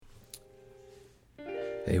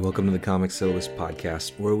Hey, welcome to the Comics Syllabus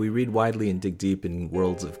Podcast, where we read widely and dig deep in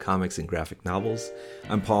worlds of comics and graphic novels.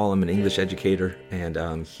 I'm Paul, I'm an English educator, and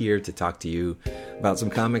I'm here to talk to you about some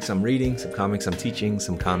comics I'm reading, some comics I'm teaching,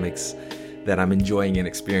 some comics that I'm enjoying and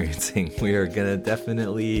experiencing. We are going to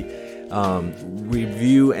definitely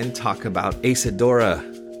review and talk about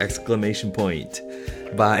Asadora! By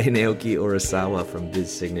Naoki Urasawa from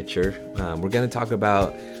Viz Signature. We're going to talk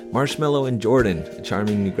about Marshmallow and Jordan, a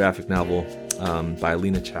charming new graphic novel by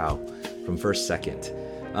Lena Chow from First Second.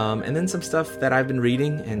 And then some stuff that I've been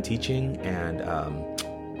reading and teaching and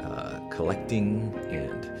collecting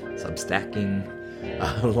and substacking.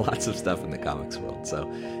 Lots of stuff in the comics world.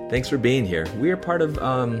 So thanks for being here. We are part of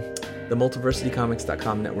the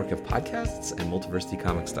MultiversityComics.com network of podcasts, and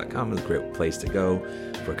MultiversityComics.com is a great place to go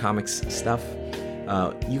for comics stuff.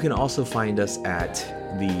 You can also find us at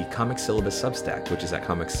the Comics Syllabus Substack, which is at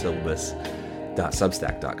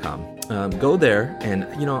comicsyllabus.substack.com. Go there, and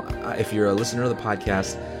if you're a listener of the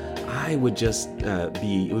podcast, I would just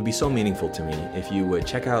it would be so meaningful to me if you would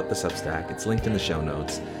check out the Substack. It's linked in the show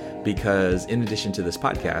notes, because in addition to this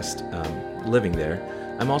podcast, living there,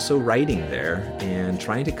 I'm also writing there and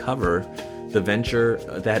trying to cover the venture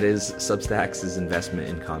that is Substack's investment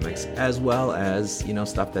in comics, as well as,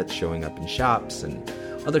 stuff that's showing up in shops and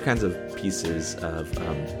other kinds of pieces of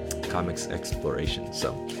comics exploration.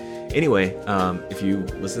 So anyway, if you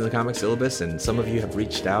listen to the Comic Syllabus, and some of you have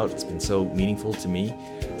reached out, it's been so meaningful to me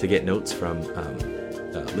to get notes from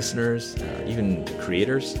listeners, even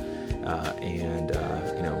creators, and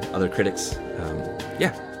other critics.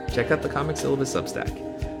 Check out the Comic Syllabus Substack.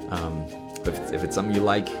 If it's something you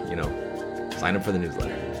like, sign up for the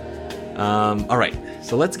newsletter. All right,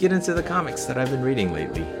 so let's get into the comics that I've been reading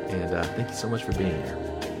lately, and thank you so much for being here.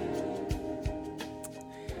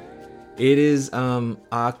 It is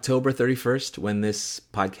October 31st when this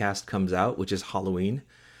podcast comes out, which is Halloween.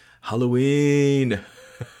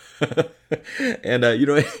 And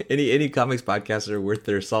any comics podcaster worth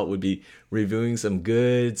their salt would be reviewing some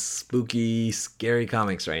good, spooky, scary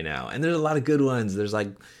comics right now. And there's a lot of good ones. There's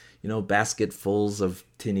basketfuls of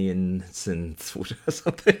Tinians and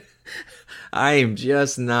something. I'm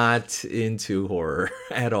just not into horror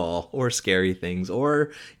at all, or scary things,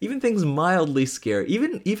 or even things mildly scary.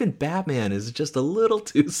 Even Batman is just a little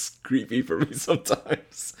too creepy for me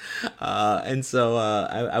sometimes. And so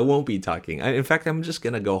I won't be talking. In fact, I'm just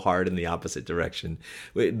going to go hard in the opposite direction.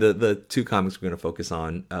 The two comics we're going to focus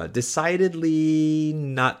on, decidedly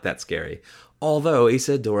not that scary. Although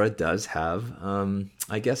Asadora does have,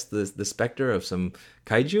 I guess, the specter of some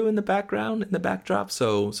kaiju in the background, in the backdrop.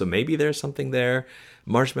 So maybe there's something there.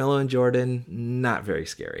 Marshmallow and Jordan, not very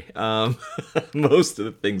scary. Most of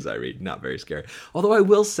the things I read, not very scary. Although I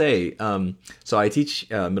will say, so I teach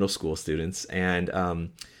middle school students, and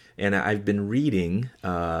I've been reading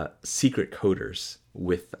Secret Coders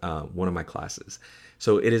with one of my classes.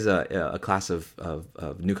 So it is a class of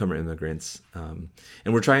newcomer immigrants, and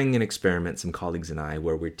we're trying an experiment, some colleagues and I,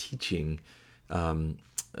 where we're teaching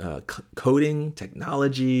coding,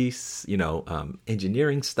 technology,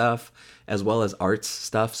 engineering stuff, as well as arts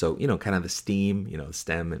stuff. So kind of the STEM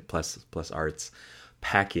and plus arts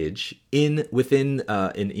package within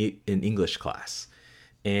an English class.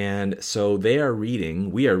 And so we are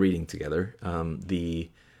reading together the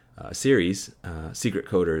series, Secret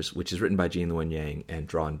Coders, which is written by Gene Luen Yang and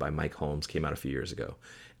drawn by Mike Holmes, came out a few years ago.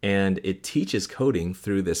 And it teaches coding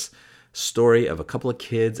through this story of a couple of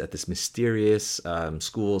kids at this mysterious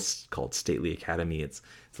school called Stately Academy. It's a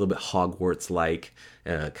little bit Hogwarts-like,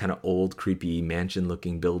 kind of old, creepy,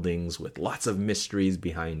 mansion-looking buildings with lots of mysteries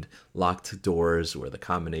behind locked doors, where the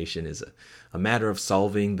combination is a matter of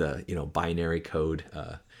solving the binary code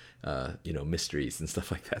mysteries and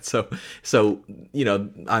stuff like that. So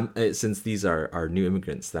since these are new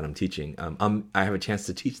immigrants that I'm teaching, I have a chance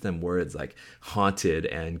to teach them words like haunted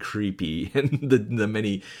and creepy, and the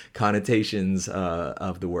many connotations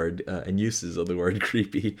of the word and uses of the word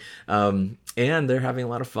creepy. And they're having a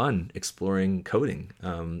lot of fun exploring coding.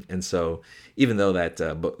 And so even though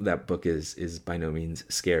that book is by no means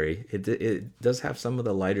scary, it does have some of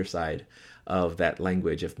the lighter side of that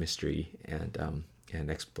language of mystery and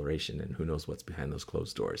exploration, and who knows what's behind those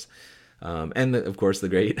closed doors. Of course, the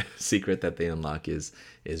great secret that they unlock is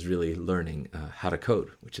really learning how to code,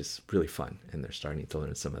 which is really fun. And they're starting to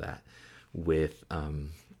learn some of that with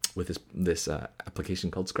this application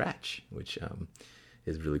called Scratch, which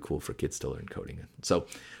is really cool for kids to learn coding. So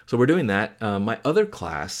we're doing that. My other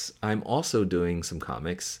class, I'm also doing some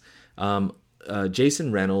comics.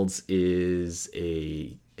 Jason Reynolds is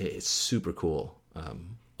a super cool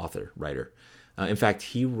author, writer. In fact,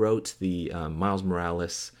 he wrote the Miles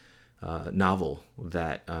Morales novel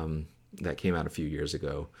that came out a few years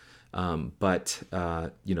ago. But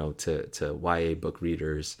to YA book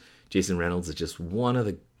readers, Jason Reynolds is just one of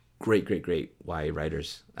the great YA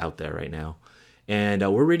writers out there right now. And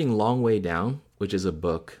we're reading Long Way Down, which is a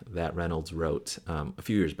book that Reynolds wrote a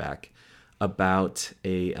few years back about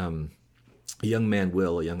a young man,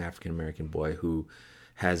 Will, a young African-American boy who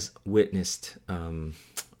has witnessed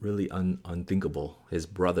really unthinkable. His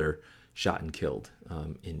brother shot and killed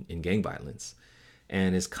in gang violence,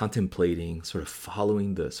 and is contemplating sort of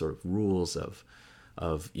following the sort of rules of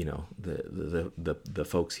the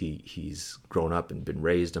folks he's grown up and been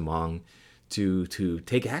raised among, to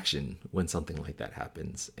take action when something like that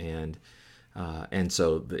happens. And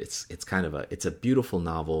so it's kind of it's a beautiful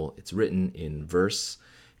novel. It's written in verse,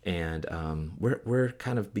 and we're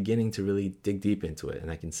kind of beginning to really dig deep into it,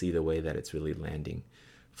 and I can see the way that it's really landing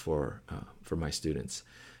for my students.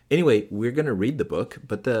 Anyway, we're going to read the book,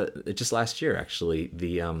 but just last year, actually,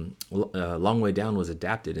 the Long Way Down was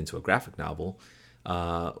adapted into a graphic novel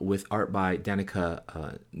with art by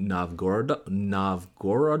Danica Novgorodov,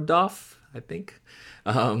 I think.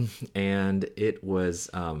 And it was,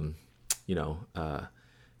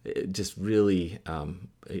 just really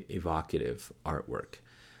evocative artwork.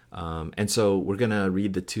 And so we're going to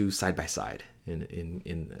read the two side by side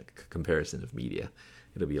in a comparison of media.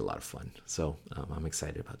 It'll be a lot of fun. So I'm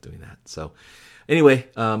excited about doing that. So anyway,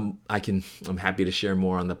 I'm happy to share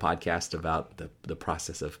more on the podcast about the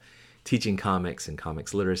process of teaching comics and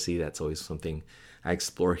comics literacy. That's always something I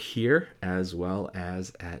explore here, as well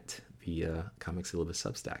as at the Comic Syllabus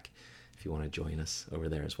Substack, if you want to join us over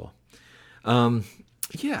there as well.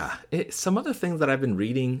 Some other things that I've been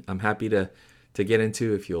reading, I'm happy to get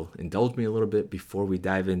into, if you'll indulge me a little bit before we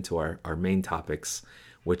dive into our main topics,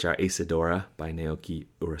 which are Asadora by Naoki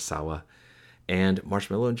Urasawa and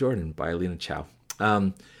Marshmallow and Jordan by Alina Chow.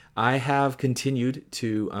 I have continued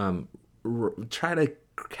to try to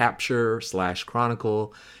capture /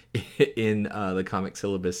 chronicle in the Comic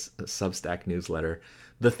Syllabus Substack newsletter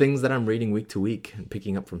the things that I'm reading week to week and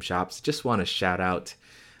picking up from shops. Just want to shout out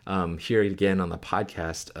here again on the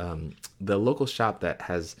podcast the local shop that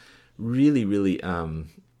has really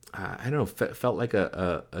felt like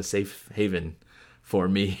a safe haven for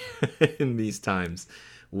me in these times,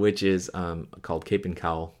 which is called Cape and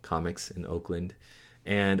Cowl Comics in Oakland.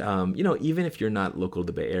 And even if you're not local to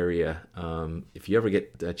the Bay Area, if you ever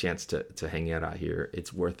get a chance to hang out here,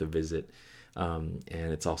 it's worth a visit. And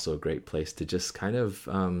it's also a great place to just kind of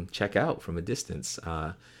check out from a distance,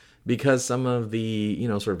 because some of the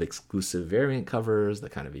sort of exclusive variant covers, the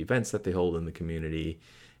kind of events that they hold in the community,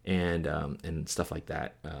 and stuff like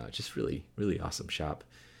that, just really awesome shop.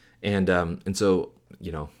 And so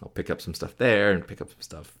I'll pick up some stuff there and pick up some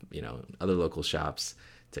stuff other local shops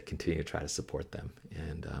to continue to try to support them.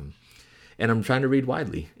 And I'm trying to read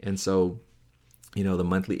widely, and so the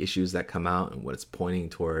monthly issues that come out and what it's pointing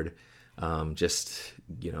toward, just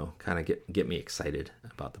kind of get me excited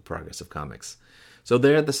about the progress of comics. So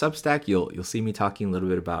there at the Substack, you'll see me talking a little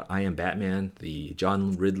bit about I Am Batman, the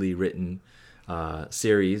John Ridley written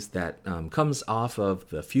series that comes off of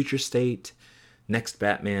the Future State, Next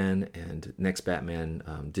Batman, and Next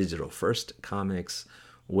Batman Digital First comics,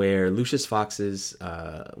 where Lucius Fox's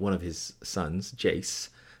one of his sons, Jace,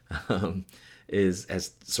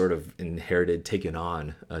 has sort of taken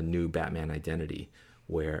on a new Batman identity,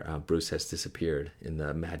 where Bruce has disappeared in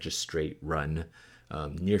the magistrate run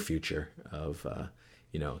near future of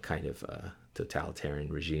kind of totalitarian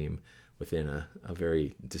regime within a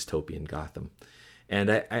very dystopian Gotham. And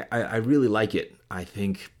I really like it. I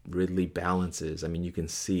think Ridley balances. I mean, you can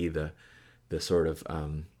see the sort of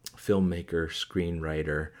filmmaker,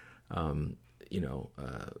 screenwriter,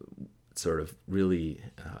 sort of really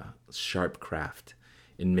sharp craft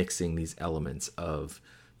in mixing these elements of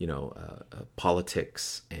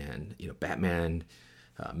politics and Batman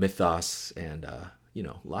mythos and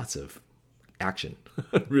lots of action,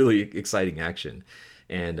 really exciting action.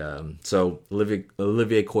 And so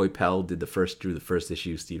Olivier Coipel drew the first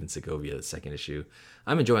issue, Steven Segovia the second issue.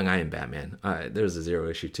 I'm enjoying I Am Batman. There's a 0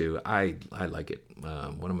 issue too. I like it.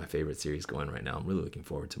 One of my favorite series going right now. I'm really looking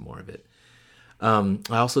forward to more of it. I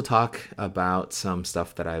also talk about other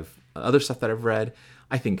stuff that I've read.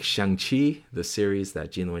 I think Shang-Chi, the series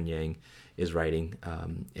that Jin Wen Yang is writing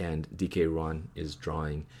and DK Ruan is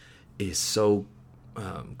drawing, is so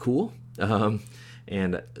cool.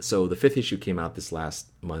 And so the 5th issue came out this last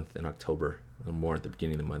month in October, more at the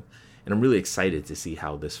beginning of the month. And I'm really excited to see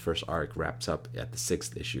how this first arc wraps up at the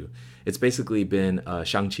 6th issue. It's basically been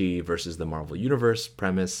Shang-Chi versus the Marvel Universe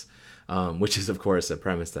premise, which is, of course, a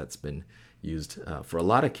premise that's been used for a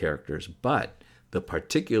lot of characters. But the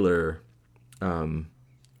particular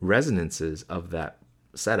resonances of that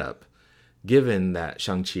setup, given that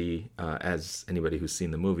Shang-Chi, as anybody who's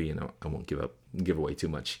seen the movie, and I won't give away too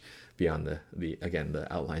much beyond the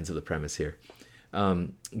outlines of the premise here.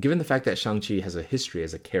 Given the fact that Shang-Chi has a history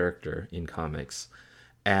as a character in comics,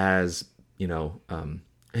 as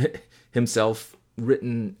himself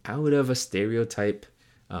written out of a stereotype,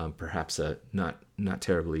 perhaps a not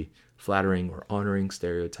terribly flattering or honoring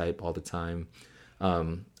stereotype all the time,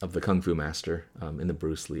 of the Kung Fu master in the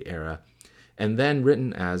Bruce Lee era, and then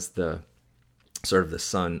written as the sort of the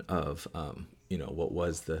son of what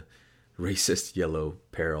was the racist Yellow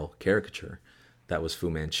Peril caricature that was Fu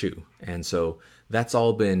Manchu. And so that's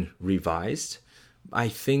all been revised. I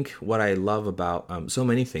think what I love about so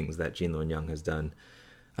many things that Gene Luen Yang has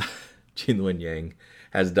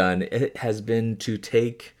done, it has been to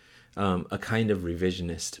take a kind of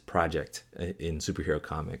revisionist project in superhero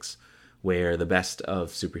comics, where the best of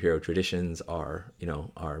superhero traditions are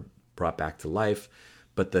brought back to life,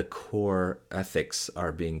 but the core ethics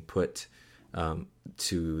are being put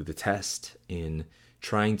to the test in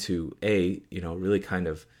trying to really kind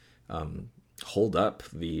of hold up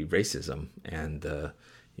the racism and the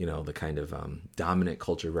kind of dominant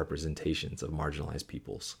culture representations of marginalized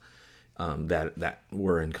peoples that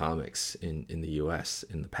were in comics in the U.S.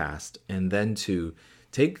 in the past, and then to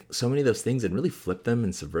take so many of those things and really flip them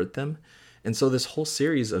and subvert them. And so this whole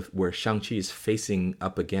series of where Shang-Chi is facing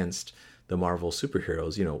up against the Marvel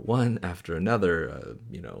superheroes, one after another,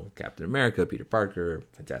 Captain America, Peter Parker,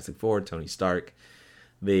 Fantastic Four, Tony Stark,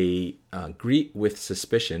 they greet with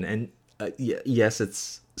suspicion. And yes,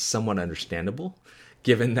 it's somewhat understandable,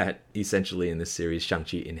 given that essentially in this series,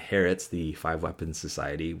 Shang-Chi inherits the Five Weapons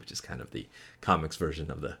Society, which is kind of the comics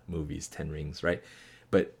version of the movies Ten Rings, right?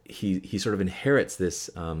 But he sort of inherits this,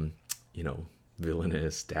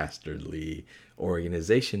 villainous, dastardly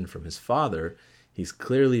organization from his father. He's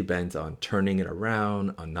clearly bent on turning it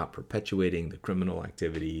around, on not perpetuating the criminal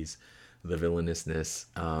activities, the villainousness,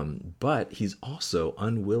 but he's also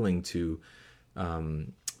unwilling to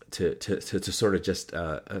sort of just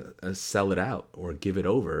sell it out or give it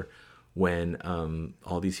over when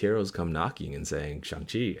all these heroes come knocking and saying,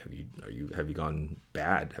 "Shang-Chi, have you gone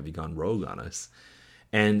bad? Have you gone rogue on us?"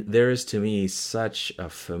 And there is, to me, such a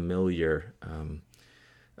familiar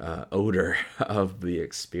odor of the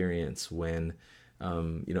experience when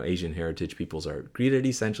Asian heritage peoples are greeted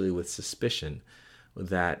essentially with suspicion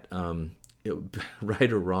that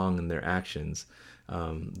right or wrong in their actions,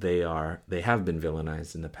 they have been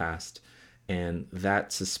villainized in the past, and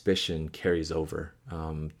that suspicion carries over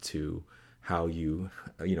to how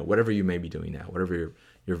whatever you may be doing now, whatever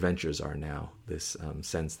your ventures are now. This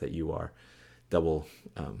sense that you are double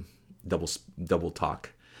talk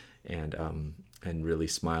and really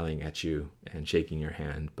smiling at you and shaking your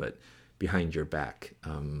hand, but behind your back,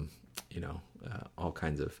 all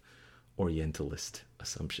kinds of Orientalist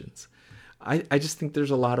assumptions. I just think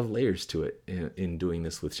there's a lot of layers to it in doing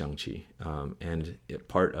this with Shang-Chi, and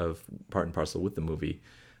part and parcel with the movie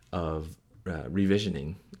of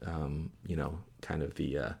revisioning, kind of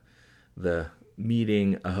the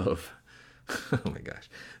meeting of, oh my gosh,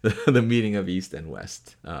 the meeting of East and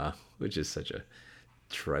West, which is such a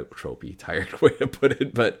tropey, tired way to put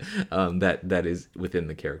it, but that is within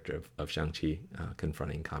the character of Shang-Chi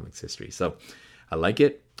confronting comics history. So I like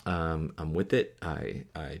it. I'm with it. I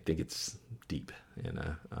think it's deep,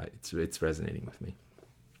 and it's resonating with me.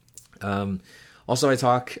 Also, I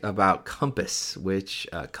talk about Compass,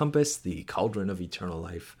 Compass, the Cauldron of Eternal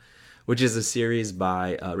Life, which is a series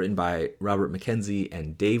written by Robert McKenzie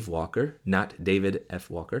and Dave Walker, not David F.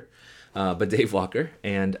 Walker, but Dave Walker,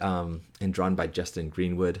 and drawn by Justin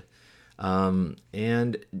Greenwood.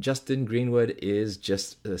 And Justin Greenwood is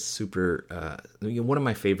just a super one of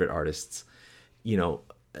my favorite artists.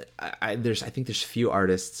 I think there's few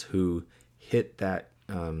artists who hit that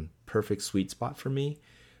perfect sweet spot for me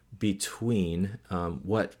between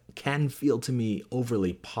what can feel to me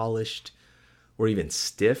overly polished or even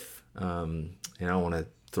stiff. And I don't want to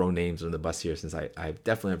throw names on the bus here, since I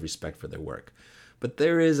definitely have respect for their work. But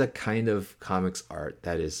there is a kind of comics art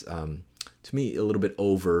that is, to me, a little bit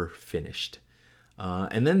over finished.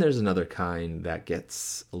 And then there's another kind that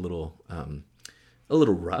gets a little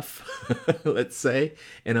rough, let's say.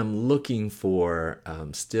 And I'm looking for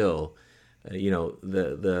still,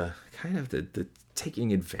 the kind of the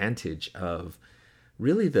taking advantage of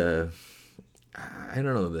really the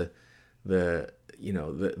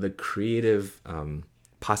creative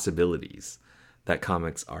possibilities that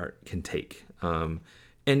comics art can take.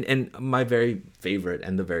 And my very favorite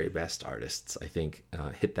and the very best artists, I think,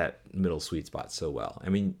 hit that middle sweet spot so well. I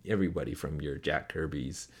mean, everybody from your Jack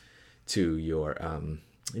Kirby's to your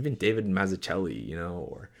even David Mazzucchelli,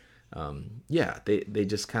 or they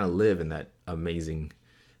just kind of live in that amazing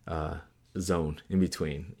zone in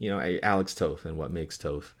between. Alex Toth and what makes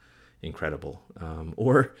Toth incredible,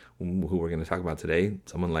 or who we're going to talk about today,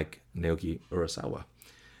 someone like Naoki Urasawa,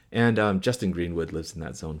 and Justin Greenwood lives in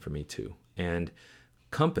that zone for me too. And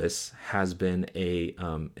Compass has been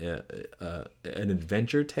an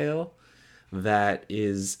adventure tale that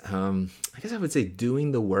is, I guess I would say,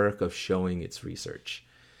 doing the work of showing its research.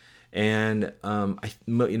 And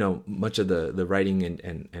much of the writing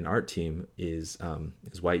and art team is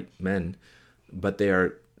white men, but they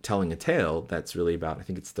are telling a tale that's really about, I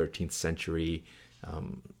think it's 13th century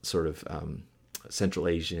Central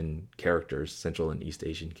Asian characters, Central and East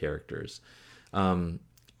Asian characters, and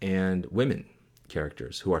women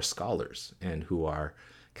characters who are scholars and who are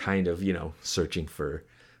kind of, searching for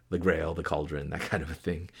the Grail, the Cauldron, that kind of a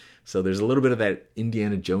thing. So there's a little bit of that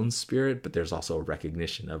Indiana Jones spirit, but there's also a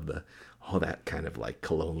recognition of that kind of like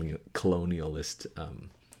colonialist,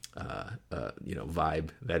 vibe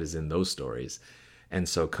that is in those stories. And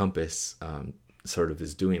so Compass sort of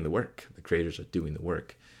is doing the work. The creators are doing the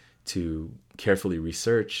work to carefully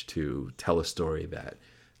research, to tell a story that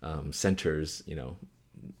centers,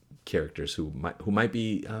 characters who might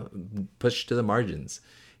be pushed to the margins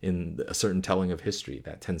in a certain telling of history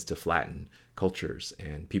that tends to flatten cultures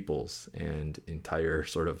and peoples and entire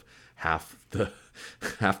sort of half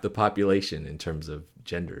the population in terms of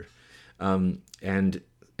gender. And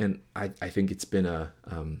I think it's been a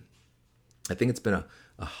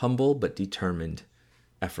humble but determined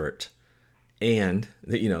effort, and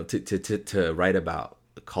to write about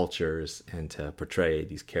cultures and to portray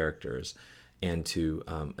these characters and to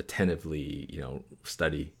attentively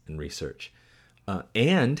study and research,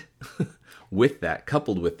 and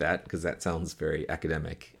coupled with that, because that sounds very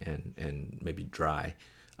academic and maybe dry,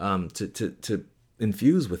 to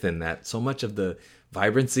infuse within that so much of the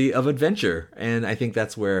vibrancy of adventure. And I think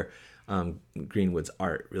that's where Greenwood's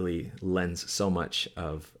art really lends so much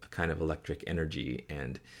of a kind of electric energy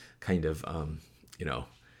and kind of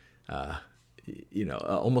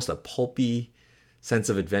almost a pulpy sense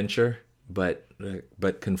of adventure, but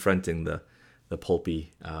confronting the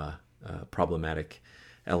pulpy problematic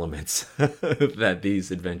elements that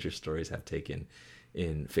these adventure stories have taken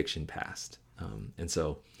in fiction past. And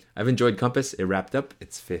so I've enjoyed Compass. It wrapped up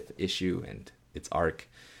its 5th issue and its arc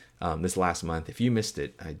this last month. If you missed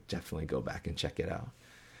it, I definitely go back and check it out.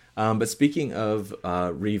 But speaking of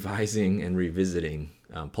revising and revisiting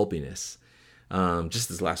pulpiness, just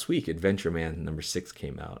this last week, Adventure Man number 6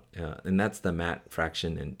 came out. And that's the Matt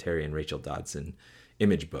Fraction and Terry and Rachel Dodson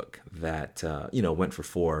image book that, went for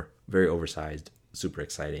 4 very oversized, super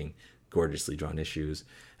exciting, gorgeously drawn issues,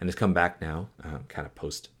 and has come back now, kind of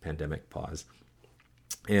post-pandemic pause.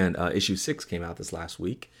 And issue 6 came out this last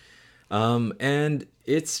week. And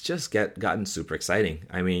it's just gotten super exciting.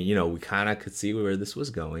 I mean, we kind of could see where this was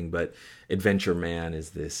going, but Adventure Man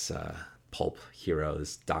is this pulp hero,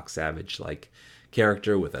 this Doc Savage-like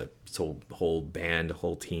character with a whole band, a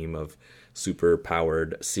whole team of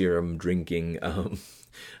super-powered, serum-drinking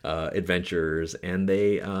adventurers, and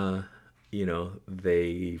they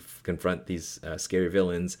confront these scary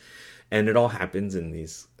villains, and it all happens in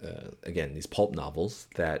these pulp novels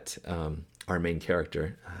that our main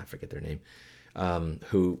character, I forget their name,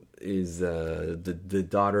 who is the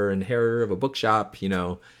daughter and inheritor of a bookshop,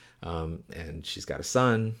 and she's got a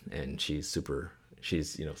son, and she's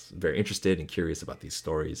very interested and curious about these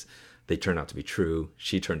stories. They turn out to be true.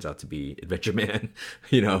 She turns out to be Adventure Man,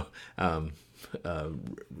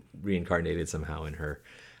 reincarnated somehow in her.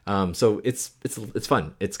 So it's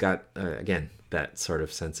fun. It's got again that sort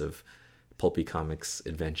of sense of pulpy comics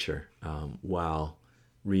adventure, while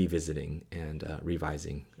revisiting and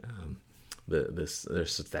revising the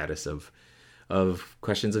status of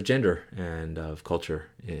questions of gender and of culture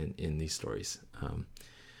in these stories.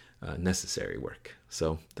 Necessary work.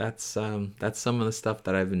 So that's some of the stuff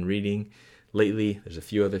that I've been reading lately. There's a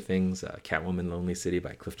few other things. Catwoman: Lonely City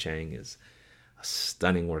by Cliff Chiang is a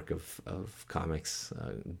stunning work of comics.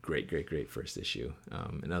 Great first issue,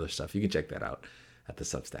 and other stuff. You can check that out at the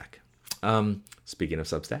Substack. Speaking of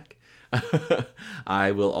Substack,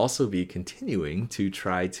 I will also be continuing to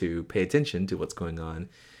try to pay attention to what's going on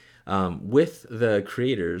with the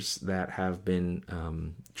creators that have been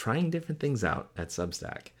trying different things out at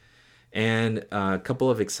Substack. and a couple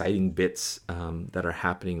of exciting bits that are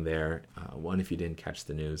happening there. One, if you didn't catch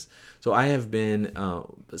the news. So I have been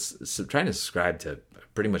trying to subscribe to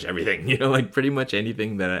pretty much everything, like pretty much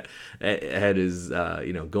anything that I had is,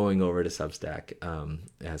 going over to Substack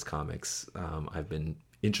as comics. I've been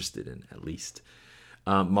interested in, at least.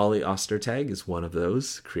 Molly Ostertag is one of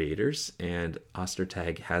those creators, and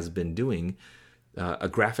Ostertag has been doing a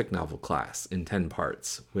graphic novel class in 10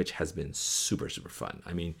 parts, which has been super, super fun.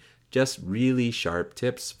 I mean, just really sharp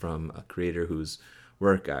tips from a creator whose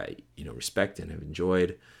work I, respect and have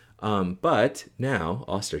enjoyed. But now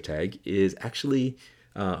Ostertag is actually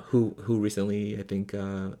who recently, I think,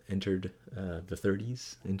 entered the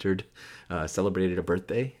 30s, celebrated a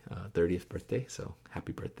birthday, 30th birthday. So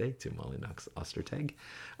happy birthday to Molly Knox Ostertag.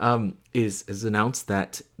 Is announced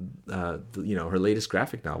that her latest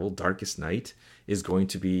graphic novel, Darkest Night, is going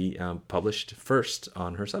to be published first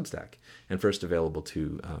on her Substack and first available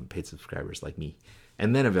to paid subscribers like me,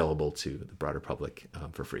 and then available to the broader public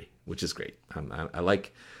for free, which is great.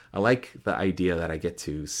 I like the idea that I get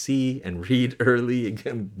to see and read early,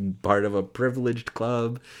 again, part of a privileged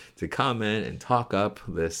club, to comment and talk up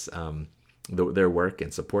this their work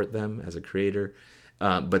and support them as a creator,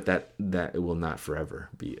 but that it will not forever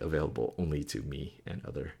be available only to me and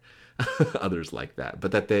others like that.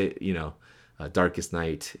 But that they, Darkest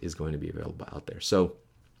Night is going to be available out there. So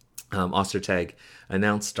Ostertag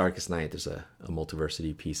announced Darkest Night. There's a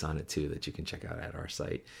Multiversity piece on it too that you can check out at our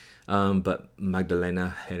site. But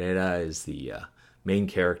Magdalena Herrera is the main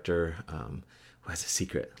character who has a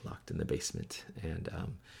secret locked in the basement. And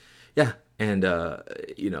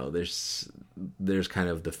there's kind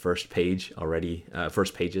of the first page already,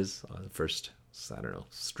 first pages, first, I don't know,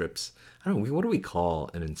 strips. I don't know, what do we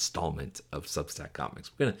call an installment of Substack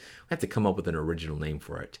comics? We have to come up with an original name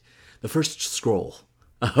for it. The first scroll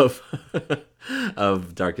of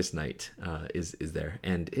Darkest Night is there,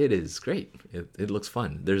 and it is great. It looks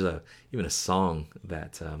fun. There's even a song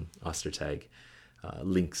that Ostertag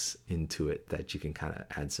links into it that you can kind of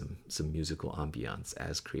add some musical ambiance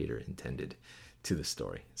as creator intended to the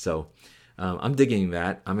story. So I'm digging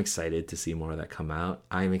that. I'm excited to see more of that come out.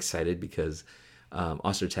 I'm excited because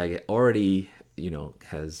Ostertag already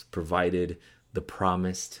has provided the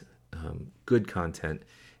promised good content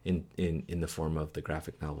in the form of the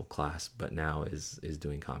graphic novel class, but now is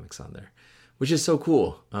doing comics on there, which is so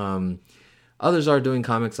cool. Others are doing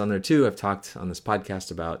comics on there too. I've talked on this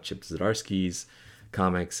podcast about Chip Zdarsky's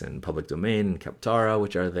comics and Public Domain and Kaptara,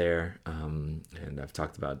 which are there. And I've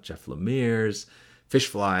talked about Jeff Lemire's Fish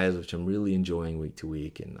Flies, which I'm really enjoying week to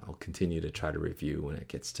week, and I'll continue to try to review when it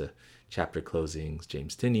gets to chapter closings.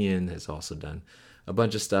 James Tinian has also done a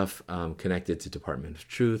bunch of stuff connected to Department of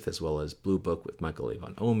Truth, as well as Blue Book with Michael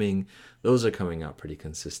Avon Oeming. Those are coming out pretty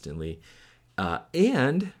consistently.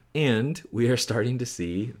 And we are starting to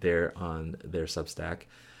see there on their Substack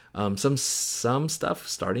some stuff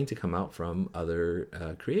starting to come out from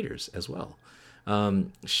other creators as well.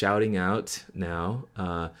 Shouting out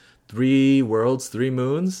now, 3 Worlds, 3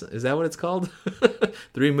 Moons. Is that what it's called?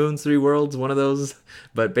 3 Moons, 3 Worlds, one of those.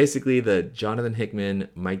 But basically the Jonathan Hickman,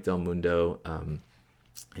 Mike Del Mundo,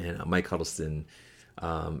 and Mike Huddleston,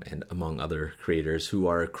 and among other creators who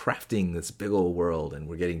are crafting this big old world, and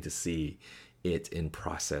we're getting to see it in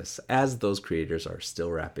process as those creators are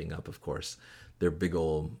still wrapping up, of course, their big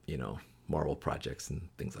old, Marvel projects and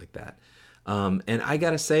things like that. And I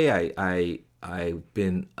gotta say, I've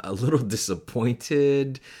been a little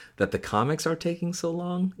disappointed that the comics are taking so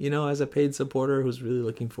long, as a paid supporter who's really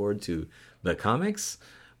looking forward to the comics.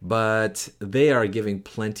 But they are giving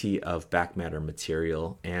plenty of back matter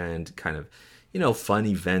material and kind of, fun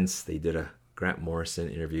events. They did a Grant Morrison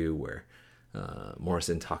interview where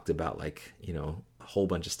Morrison talked about a whole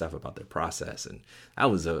bunch of stuff about their process. And that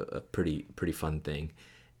was a pretty fun thing.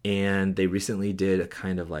 And they recently did a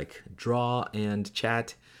kind of draw and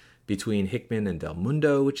chat between Hickman and Del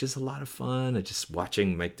Mundo, which is a lot of fun. And just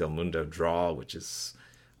watching Mike Del Mundo draw, which is,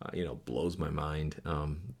 blows my mind.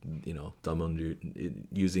 Del Mundo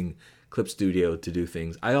using Clip Studio to do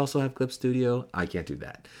things. I also have Clip Studio. I can't do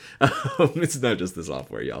that. It's not just the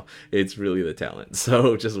software, y'all. It's really the talent.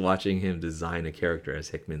 So just watching him design a character as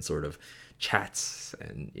Hickman sort of chats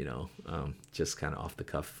and, just kind of off the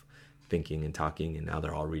cuff thinking and talking, and now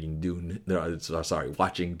they're all reading Dune.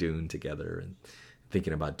 Watching Dune together and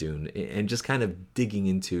thinking about Dune, and just kind of digging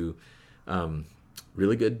into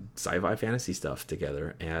really good sci-fi fantasy stuff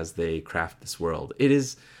together as they craft this world. It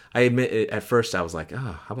is, I admit, at first I was like,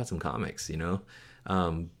 how about some comics,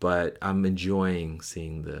 but I'm enjoying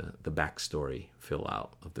seeing the backstory fill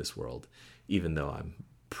out of this world, even though I'm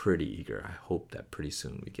pretty eager. I hope that pretty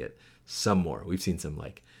soon we get some more. We've seen some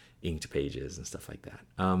inked pages and stuff like that.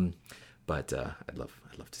 But I'd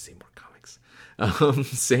love to see more comics.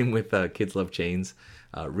 Same with Kids Love Chains.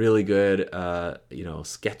 Really good,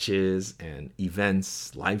 sketches and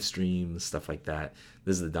events, live streams, stuff like that.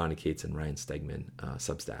 This is the Donny Cates and Ryan Stegman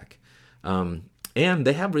Substack. And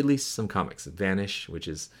they have released some comics. Vanish, which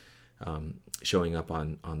is showing up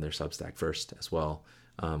on their Substack first as well.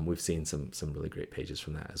 We've seen some really great pages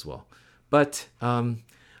from that as well. But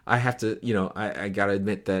I have to, I got to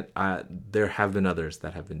admit that there have been others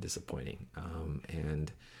that have been disappointing.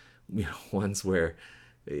 And, ones where,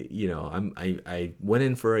 I went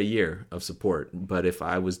in for a year of support, but if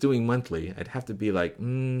I was doing monthly, I'd have to be like, I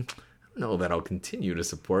don't know that I'll continue to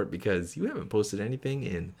support because you haven't posted anything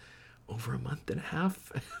in over a month and a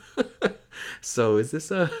half. So is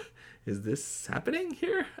this happening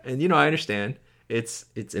here? And, I understand it's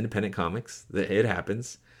independent comics. It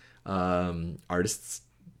happens. Artists,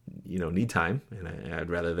 need time, and I'd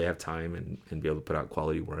rather they have time and be able to put out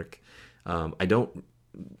quality work.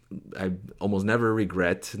 I almost never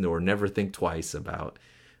regret nor never think twice about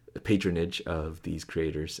the patronage of these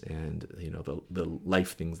creators and the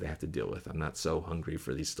life things they have to deal with. I'm not so hungry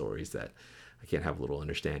for these stories that I can't have a little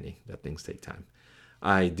understanding that things take time.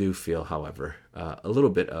 I do feel, however, a little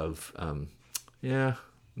bit of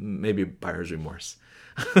maybe buyer's remorse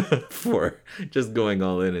for just going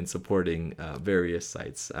all in and supporting various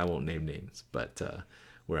sites. I won't name names, but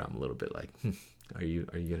where I'm a little bit like, are you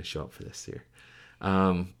going to show up for this here?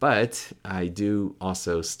 But I do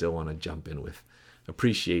also still want to jump in with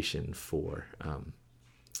appreciation for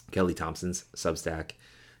Kelly Thompson's Substack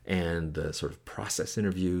and the sort of process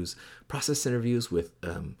interviews with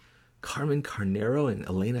Carmen Carnero and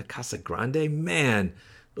Elena Casagrande. Man,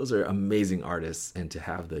 those are amazing artists, and to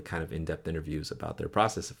have the kind of in-depth interviews about their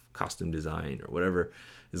process of costume design or whatever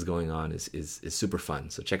is going on is super fun.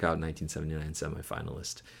 So check out 1979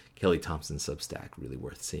 semifinalist Kelly Thompson's Substack, really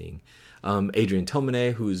worth seeing. Adrian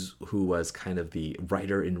Tomine, who was kind of the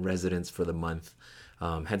writer in residence for the month,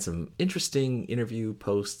 had some interesting interview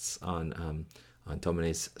posts on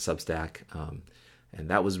Tomine's Substack, and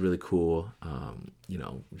that was really cool.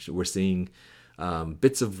 We're seeing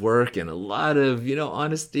bits of work and a lot of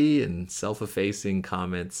honesty and self-effacing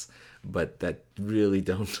comments, but that really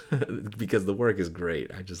don't because the work is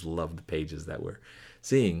great. I just love the pages that we're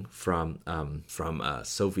seeing from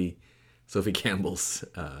Sophie Campbell's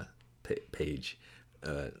page,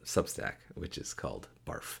 Substack, which is called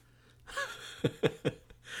Barf.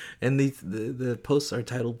 And the posts are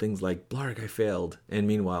titled things like "Blarg, I failed," and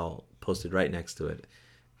meanwhile posted right next to it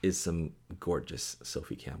is some gorgeous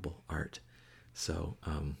Sophie Campbell art. So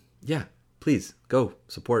please go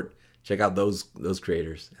support, check out those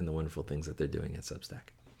creators and the wonderful things that they're doing at Substack.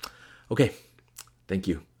 Okay, thank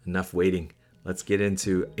you. Enough waiting. Let's get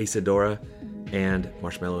into Asadora and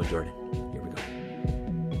Marshmallow and Jordan. Here we go.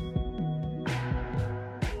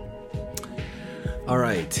 All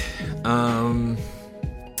right.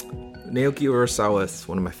 Naoki Urasawa is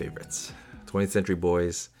one of my favorites. 20th Century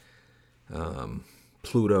Boys.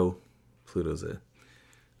 Pluto's a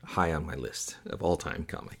high on my list of all-time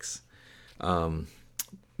comics.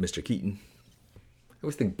 Mr. Keaton. I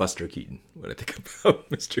always think Buster Keaton when I think about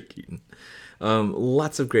Mr. Keaton.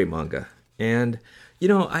 Lots of great manga. And,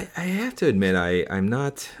 I have to admit, I'm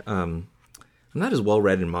not as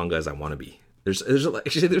well-read in manga as I want to be. There's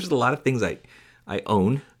a lot of things I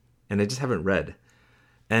own and I just haven't read.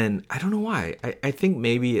 And I don't know why. I think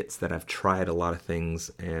maybe it's that I've tried a lot of things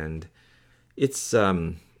and it's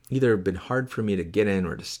either been hard for me to get in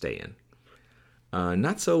or to stay in.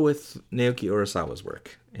 Not so with Naoki Urasawa's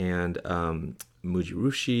work. And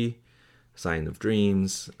Mujirushi, Sign of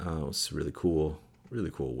Dreams, was really cool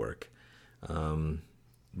work.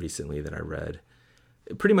 Recently that I read.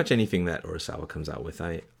 Pretty much anything that Urasawa comes out with,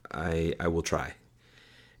 I will try.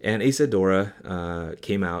 And Asadora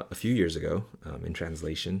came out a few years ago in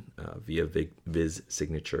translation via Viz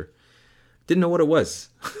Signature. Didn't know what it was.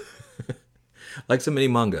 Like so many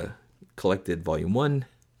manga, collected Volume 1.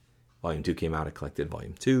 Volume 2 came out, I collected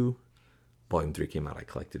Volume 2. Volume 3 came out, I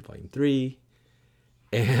collected Volume 3.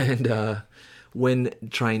 And when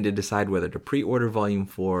trying to decide whether to pre-order Volume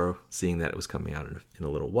 4, seeing that it was coming out in a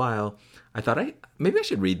little while, I thought maybe I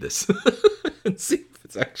should read this and see if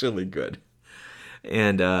it's actually good.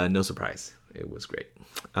 And no surprise, it was great.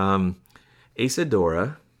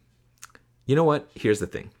 Asadora, you know what? Here's the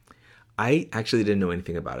thing. I actually didn't know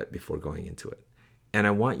anything about it before going into it. And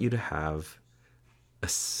I want you to have a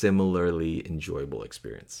similarly enjoyable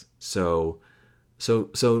experience. So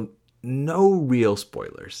no real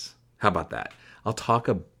spoilers. How about that? I'll talk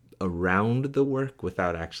around the work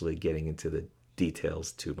without actually getting into the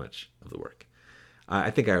details too much of the work. I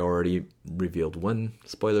think I already revealed one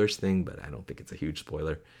spoilers thing, but I don't think it's a huge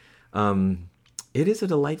spoiler. It is a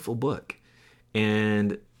delightful book.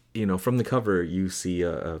 And, from the cover, you see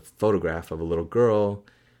a photograph of a little girl.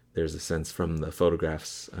 There's a sense from the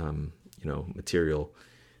photograph's, material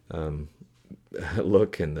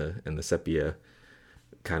look and the sepia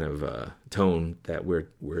kind of tone that we're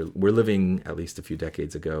living at least a few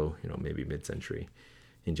decades ago, maybe mid-century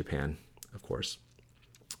in Japan, of course.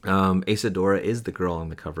 Asadora is the girl on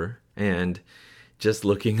the cover, and just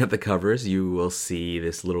looking at the covers, you will see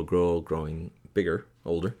this little girl growing bigger,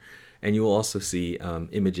 older, and you will also see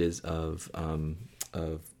images of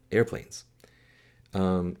airplanes.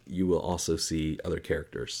 You will also see other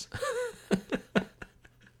characters.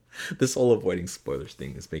 This whole avoiding spoilers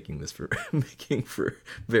thing is making for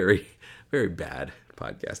very, very bad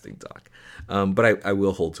podcasting talk. But I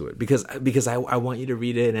will hold to it because I want you to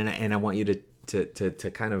read it, and I want you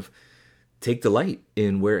to kind of take delight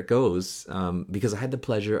in where it goes. Because I had the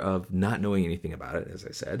pleasure of not knowing anything about it, as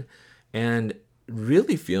I said, and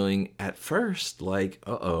really feeling at first like,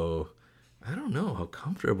 I don't know how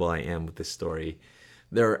comfortable I am with this story.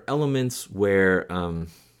 There are elements where, I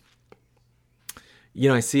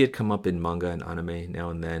see it come up in manga and anime now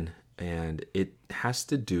and then, and it has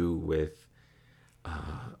to do with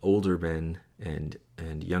older men and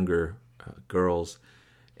younger girls,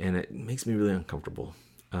 and it makes me really uncomfortable.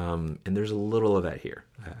 And there's a little of that here.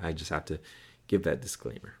 I just have to give that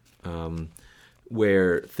disclaimer.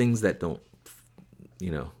 Where things that don't,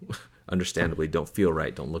 understandably don't feel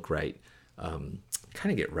right, don't look right, kind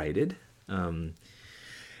of get righted.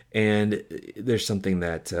 And there's something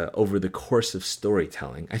that over the course of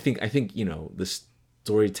storytelling, I think the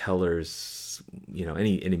storytellers,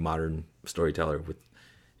 any modern storyteller with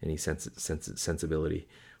any sensibility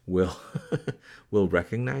will will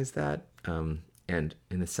recognize that, and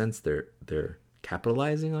in a sense they're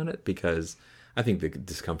capitalizing on it, because I think the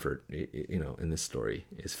discomfort in this story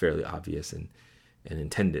is fairly obvious and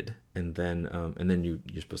intended, and then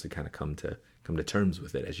you're supposed to kind of come to terms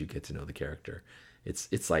with it as you get to know the character.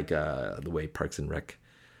 It's like the way Parks and Rec,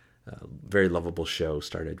 very lovable show,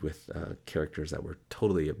 started with characters that were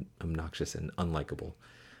totally obnoxious and unlikable,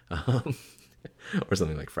 or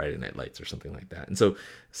something like Friday Night Lights or something like that. And so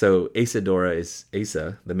Asadora is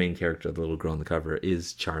Asa, the main character, the little girl on the cover,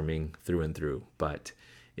 is charming through and through, but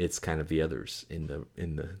it's kind of the others in the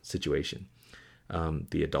situation,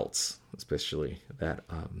 the adults especially, that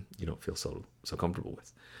you don't feel so comfortable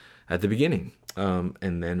with at the beginning,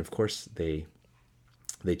 and then of course they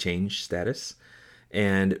change status,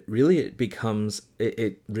 and really it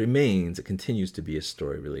continues to be a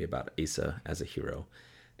story really about Asa as a hero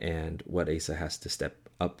and what Asa has to step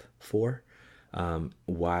up for,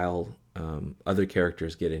 while other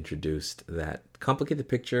characters get introduced that complicate the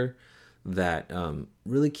picture, that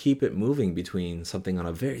really keep it moving between something on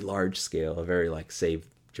a very large scale, a very like save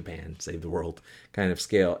Japan, save the world kind of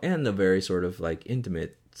scale, and a very sort of like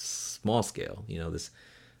intimate small scale,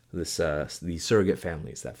 these surrogate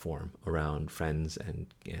families that form around friends and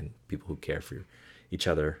people who care for each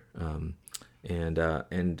other,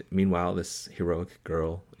 and meanwhile this heroic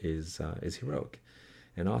girl is heroic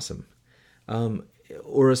and awesome.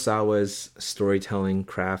 Urasawa's storytelling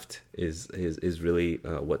craft is really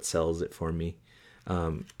what sells it for me.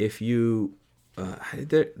 If you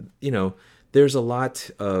there's a lot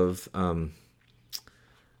of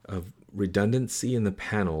redundancy in the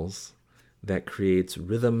panels that creates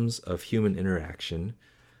rhythms of human interaction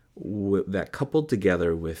that coupled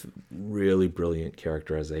together with really brilliant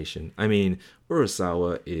characterization. I mean,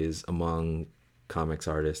 Urasawa is among comics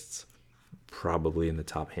artists probably in the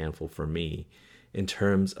top handful for me in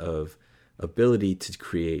terms of ability to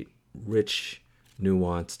create rich,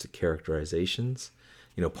 nuanced characterizations.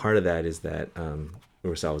 Part of that is that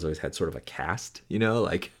Urasawa's always had sort of a cast,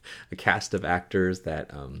 like a cast of actors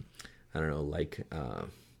that, I don't know, like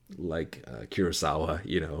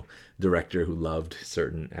Kurosawa, director who loved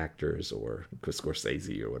certain actors, or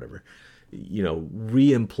Scorsese or whatever,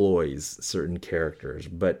 re-employs certain characters,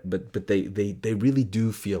 but they really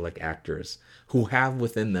do feel like actors who have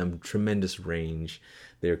within them tremendous range.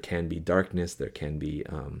 There can be darkness, there can be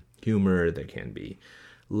humor, there can be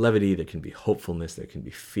levity, there can be hopefulness, there can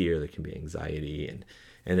be fear, there can be anxiety,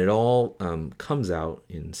 and it all comes out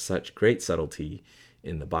in such great subtlety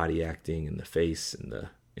in the body acting, in the face, in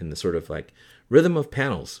the sort of like rhythm of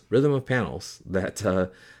panels that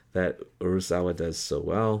Urasawa does so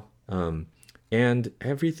well, and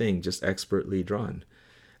everything just expertly drawn.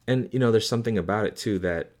 And there's something about it too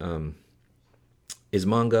that is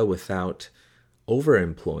manga without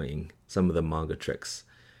overemploying some of the manga tricks.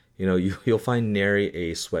 you'll find nary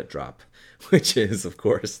a sweat drop, which is of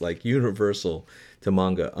course like universal to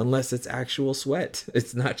manga, unless it's actual sweat.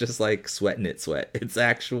 It's not just like sweat knit sweat. It's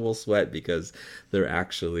actual sweat because they're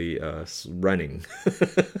actually running,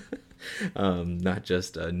 not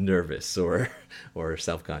just nervous or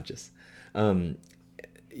self-conscious. And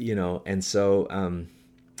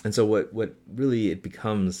so what really it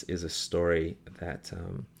becomes is a story that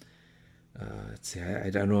let's see,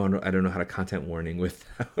 I don't know how to content warning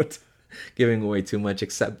without giving away too much,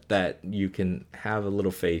 except that you can have a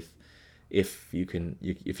little faith if you can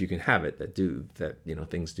have it, that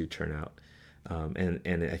things do turn out, and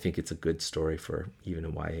I think it's a good story for even a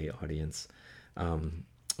YA audience.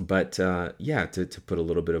 But to put a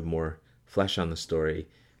little bit of more flesh on the story,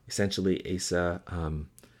 essentially Asa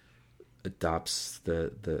adopts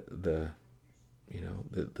the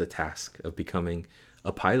task of becoming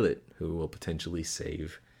a pilot who will potentially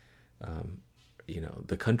save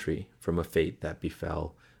the country from a fate that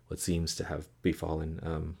befell what seems to have befallen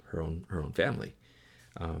her own family.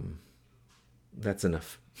 That's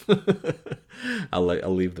enough. I'll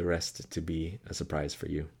leave the rest to be a surprise for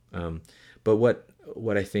you. But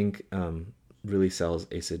what I think really sells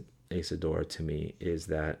Asadora to me is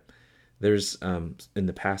that there's in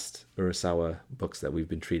the past Urasawa books that we've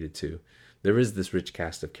been treated to, there is this rich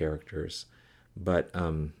cast of characters, but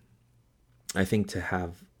I think to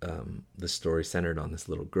have the story centered on this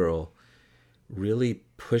little girl really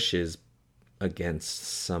pushes against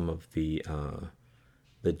some of the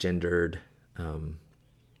gendered,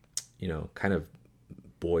 kind of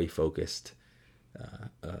boy focused,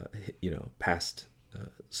 past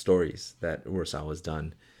stories that Urasawa's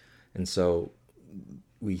done, and so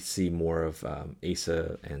we see more of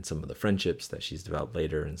Asa and some of the friendships that she's developed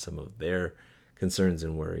later, and some of their concerns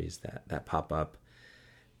and worries that pop up.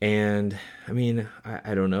 And I mean,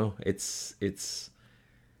 I don't know. It's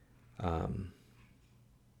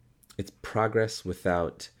progress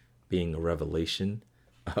without being a revelation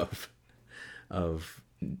of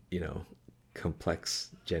complex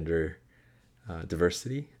gender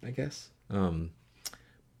diversity, I guess.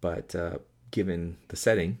 But given the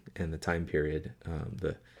setting and the time period,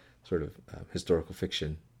 the sort of historical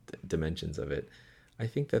fiction dimensions of it, I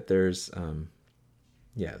think that there's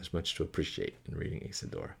much to appreciate in reading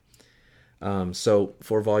Asadora. So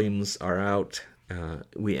 4 volumes are out.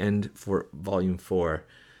 We end for volume 4.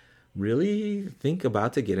 Really think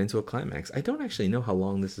about to get into a climax. I don't actually know how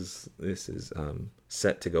long this is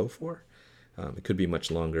set to go for. It could be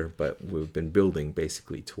much longer, but we've been building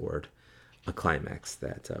basically toward a climax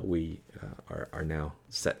that we are now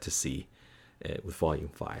set to see with volume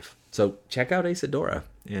 5. So check out Asadora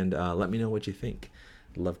and let me know what you think.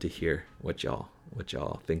 I'd love to hear what y'all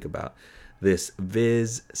think about this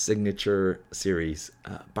Viz signature series.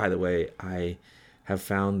 By the way, I have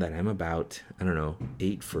found that I'm about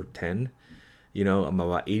 8 for 10. I'm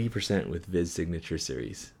about 80% with Viz signature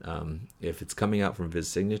series. If it's coming out from Viz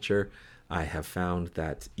signature, I have found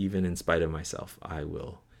that even in spite of myself, I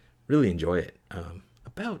will really enjoy it.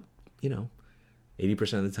 About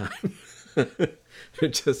 80% of the time. They're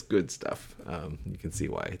just good stuff. You can see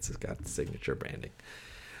why it's got the signature branding.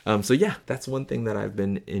 So yeah, that's one thing that I've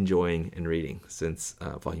been enjoying and reading since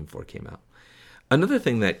volume 4 came out. Another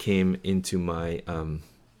thing that came into my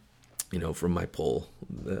from my poll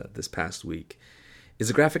this past week is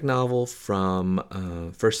a graphic novel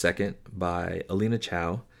from First Second by Alina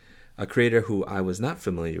Chow, a creator who I was not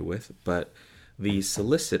familiar with, but the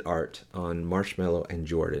solicit art on Marshmallow and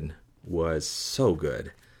Jordan was so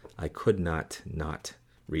good. I could not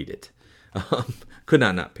read it. Could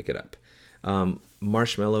not pick it up.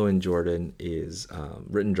 Marshmallow and Jordan is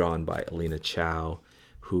written, drawn by Alina Chow,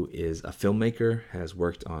 who is a filmmaker, has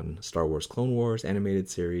worked on Star Wars Clone Wars animated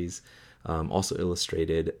series, also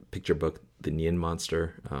illustrated picture book The Nien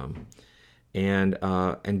Monster,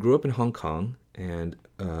 and grew up in Hong Kong, and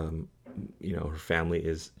her family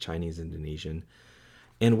is Chinese Indonesian.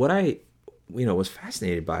 And what I was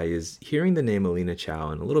fascinated by is hearing the name Alina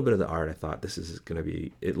Chow and a little bit of the art. I thought this is going to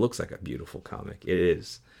be, it looks like a beautiful comic. It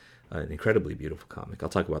is an incredibly beautiful comic. I'll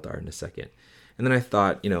talk about the art in a second. And then I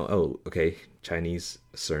thought, Chinese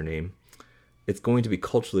surname. It's going to be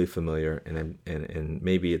culturally familiar, and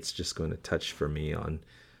maybe it's just going to touch for me on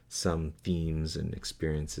some themes and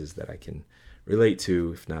experiences that I can relate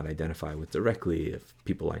to, if not identify with directly, if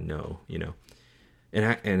people I know,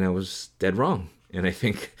 And I was dead wrong. And I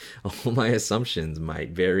think all my assumptions, my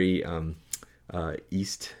very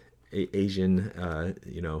East Asian,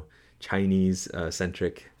 Chinese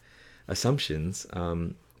centric assumptions,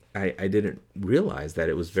 I didn't realize that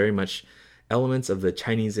it was very much elements of the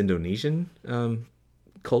Chinese Indonesian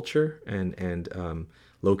culture and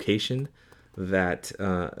location that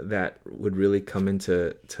that would really come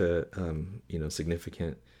into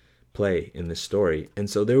significant play in this story. And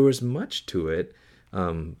so there was much to it,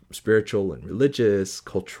 spiritual and religious,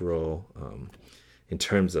 cultural, in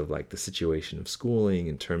terms of like the situation of schooling,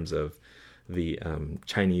 in terms of the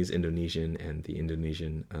Chinese, Indonesian, and the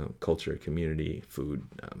Indonesian culture, community, food,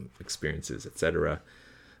 experiences, etc.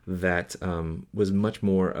 That was much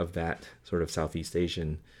more of that sort of Southeast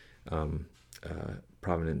Asian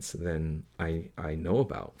provenance than I know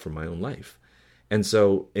about from my own life. And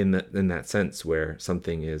so in that sense, where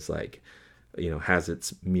something is like, has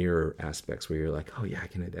its mirror aspects where you're like, oh yeah, I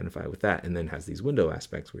can identify with that, and then has these window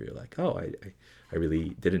aspects where you're like, oh, I really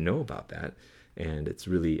didn't know about that, and it's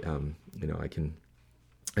really I can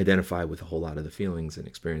identify with a whole lot of the feelings and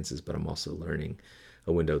experiences, but I'm also learning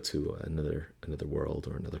a window to another world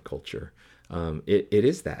or another culture.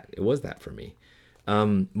 It was that for me.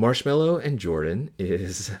 Marshmallow and Jordan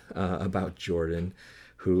is about Jordan,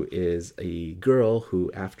 who is a girl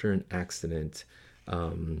who, after an accident,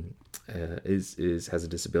 has a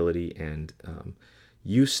disability and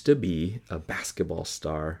used to be a basketball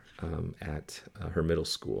star at her middle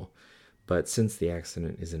school, but since the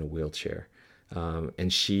accident is in a wheelchair.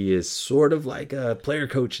 And she is sort of like a player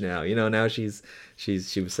coach now. Now she was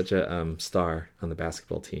such a star on the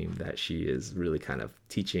basketball team that she is really kind of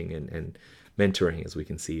teaching and mentoring, as we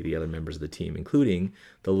can see, the other members of the team, including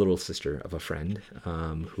the little sister of a friend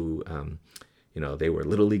who, they were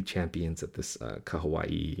Little League champions at this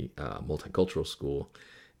Kauai multicultural school.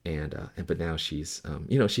 But now she's,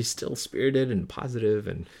 she's still spirited and positive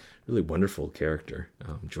and really wonderful character.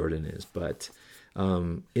 Jordan is, but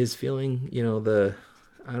is feeling, the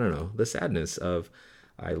sadness of,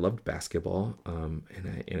 I loved basketball,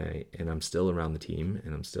 and I'm still around the team,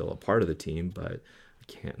 and I'm still a part of the team, but I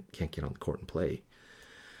can't get on the court and play.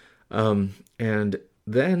 And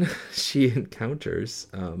then she encounters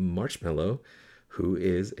Marshmallow, who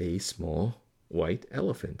is a small white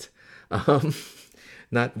elephant.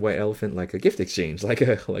 Not white elephant like a gift exchange, like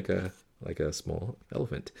a small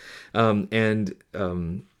elephant. It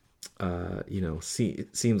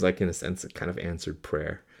seems like, in a sense, a kind of answered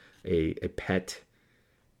prayer, a pet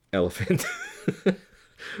elephant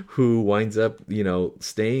who winds up,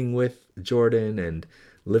 staying with Jordan and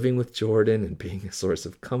living with Jordan and being a source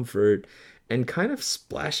of comfort and kind of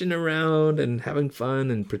splashing around and having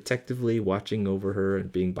fun and protectively watching over her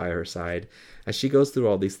and being by her side as she goes through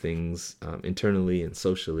all these things internally and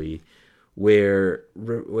socially, where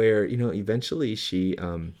eventually she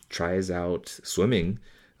tries out swimming.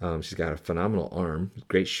 She's got a phenomenal arm,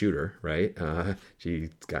 great shooter, right? She's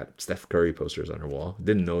got Steph Curry posters on her wall.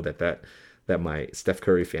 Didn't know that my Steph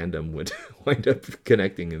Curry fandom would wind up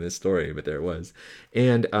connecting in this story, but there it was.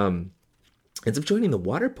 And ends up joining the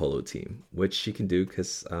water polo team, which she can do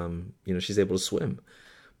because she's able to swim.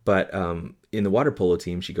 But in the water polo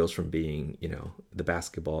team, she goes from being the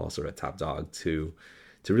basketball sort of top dog to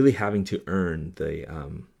really having to earn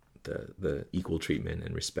the equal treatment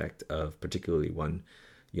and respect of particularly one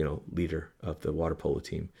leader of the water polo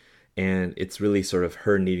team. And it's really sort of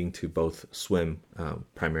her needing to both swim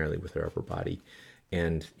primarily with her upper body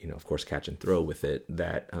and, of course, catch and throw with it,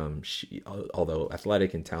 that she, although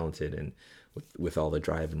athletic and talented and with all the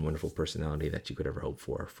drive and wonderful personality that you could ever hope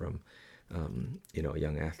for from, a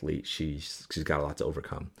young athlete, she's got a lot to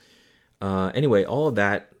overcome. Anyway, all of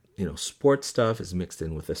that, sports stuff is mixed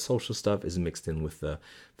in with the social stuff, is mixed in with the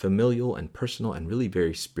familial and personal and really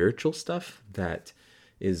very spiritual stuff that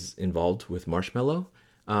is involved with Marshmallow.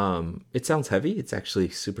 It sounds heavy. It's actually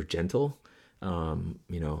super gentle.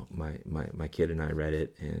 My kid and I read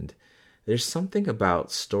it, and there's something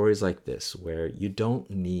about stories like this where you don't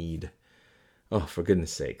need, oh, for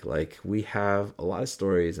goodness sake, like we have a lot of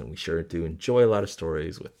stories, and we sure do enjoy a lot of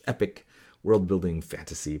stories with epic world building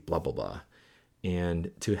fantasy, blah, blah, blah.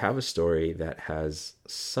 And to have a story that has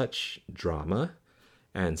such drama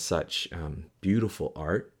and such beautiful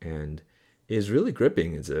art and is really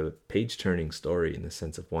gripping. It's a page-turning story in the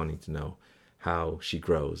sense of wanting to know how she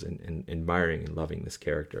grows and admiring and loving this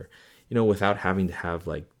character, without having to have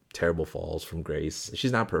like terrible falls from grace.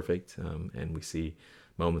 She's not perfect, and we see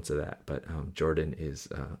moments of that. But Jordan is,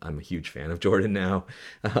 I'm a huge fan of Jordan now,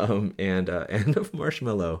 and of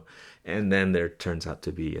Marshmallow. And then there turns out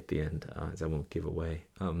to be at the end, as I won't give away,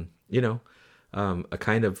 a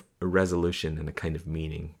kind of a resolution and a kind of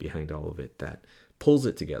meaning behind all of it that pulls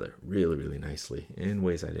it together really, really nicely in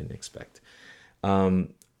ways I didn't expect.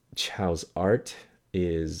 Chow's art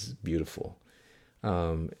is beautiful.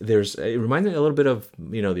 It reminds me a little bit of,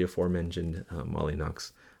 the aforementioned Molly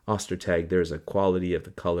Knox Ostertag. There's a quality of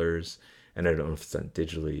the colors and I don't know if it's done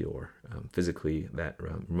digitally or physically. That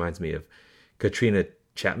reminds me of Katrina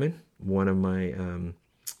Chapman, one of my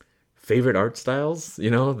favorite art styles,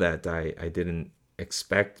 that I didn't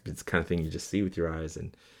expect. It's the kind of thing you just see with your eyes,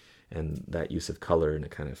 and that use of color and a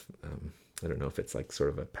kind of, I don't know if it's like sort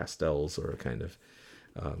of a pastels or a kind of,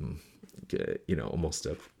 almost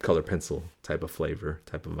a color pencil type of flavor,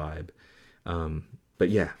 type of vibe. But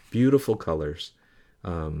yeah, beautiful colors,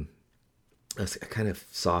 a kind of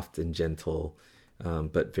soft and gentle,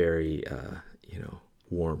 but very,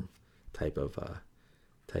 warm type of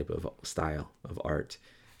style of art.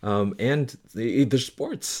 And there's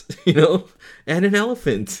sports, and an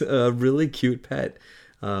elephant, a really cute pet.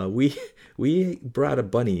 We brought a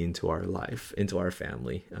bunny into our life, into our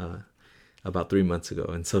family, about 3 months ago.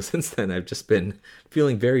 And so since then, I've just been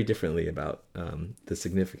feeling very differently about the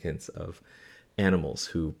significance of animals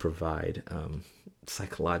who provide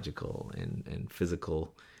psychological and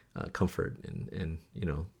physical comfort. And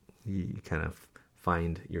you kind of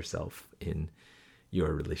find yourself in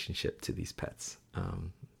your relationship to these pets.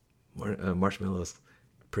 Marshmallows,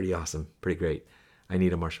 pretty awesome, pretty great. I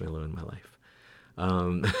need a marshmallow in my life.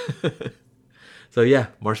 So yeah,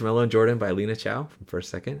 Marshmallow and Jordan by Lena Chow from First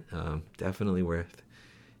Second. Definitely worth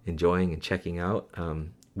enjoying and checking out,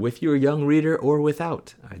 with your young reader or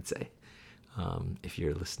without, I'd say, if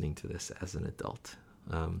you're listening to this as an adult,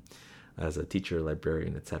 as a teacher,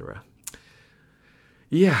 librarian, etc.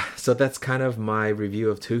 Yeah, so that's kind of my review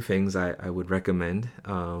of two things I would recommend,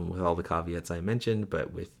 with all the caveats I mentioned,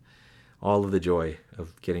 but with all of the joy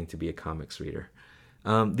of getting to be a comics reader.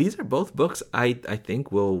 These are both books I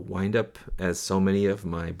think will wind up, as so many of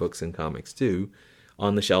my books and comics do,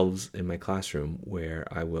 on the shelves in my classroom, where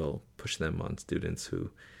I will push them on students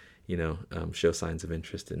who, show signs of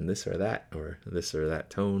interest in this or that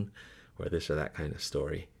tone, or this or that kind of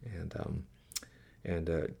story. And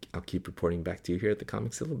I'll keep reporting back to you here at the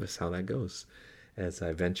Comic Syllabus how that goes, as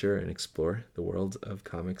I venture and explore the world of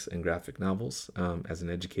comics and graphic novels, as an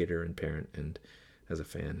educator and parent, and as a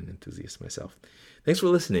fan and enthusiast myself. Thanks for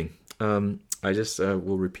listening. I just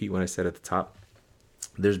will repeat what I said at the top.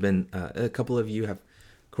 There's been a couple of you have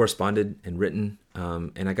corresponded and written,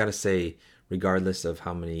 and I gotta say, regardless of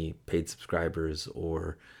how many paid subscribers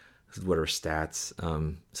or whatever stats,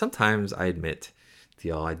 sometimes I admit to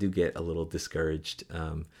y'all, I do get a little discouraged,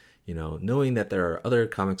 knowing that there are other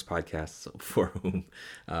comics podcasts for whom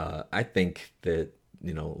I think that,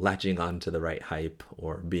 latching on to the right hype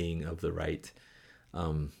or being of the right,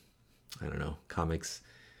 comics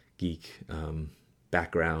geek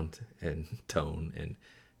background and tone, and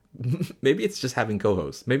maybe it's just having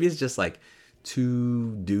co-hosts. Maybe it's just like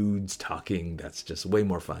two dudes talking that's just way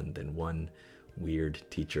more fun than one weird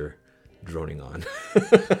teacher droning on.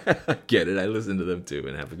 I get it. I listen to them too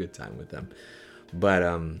and have a good time with them. But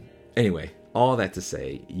anyway, all that to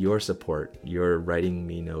say, your support, your writing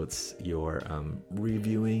me notes, your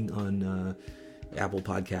reviewing on Apple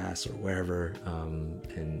Podcasts or wherever,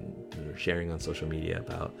 and sharing on social media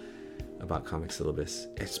about Comic Syllabus,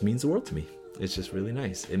 it means the world to me. It's just really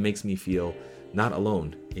nice. It makes me feel not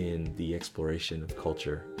alone in the exploration of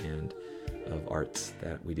culture and of arts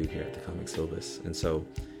that we do here at the Comic Syllabus. And so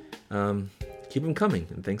keep them coming,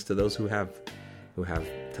 and thanks to those who have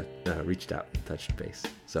reached out and touched base.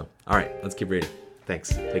 So all right, let's keep reading. Thanks.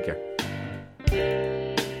 Take care.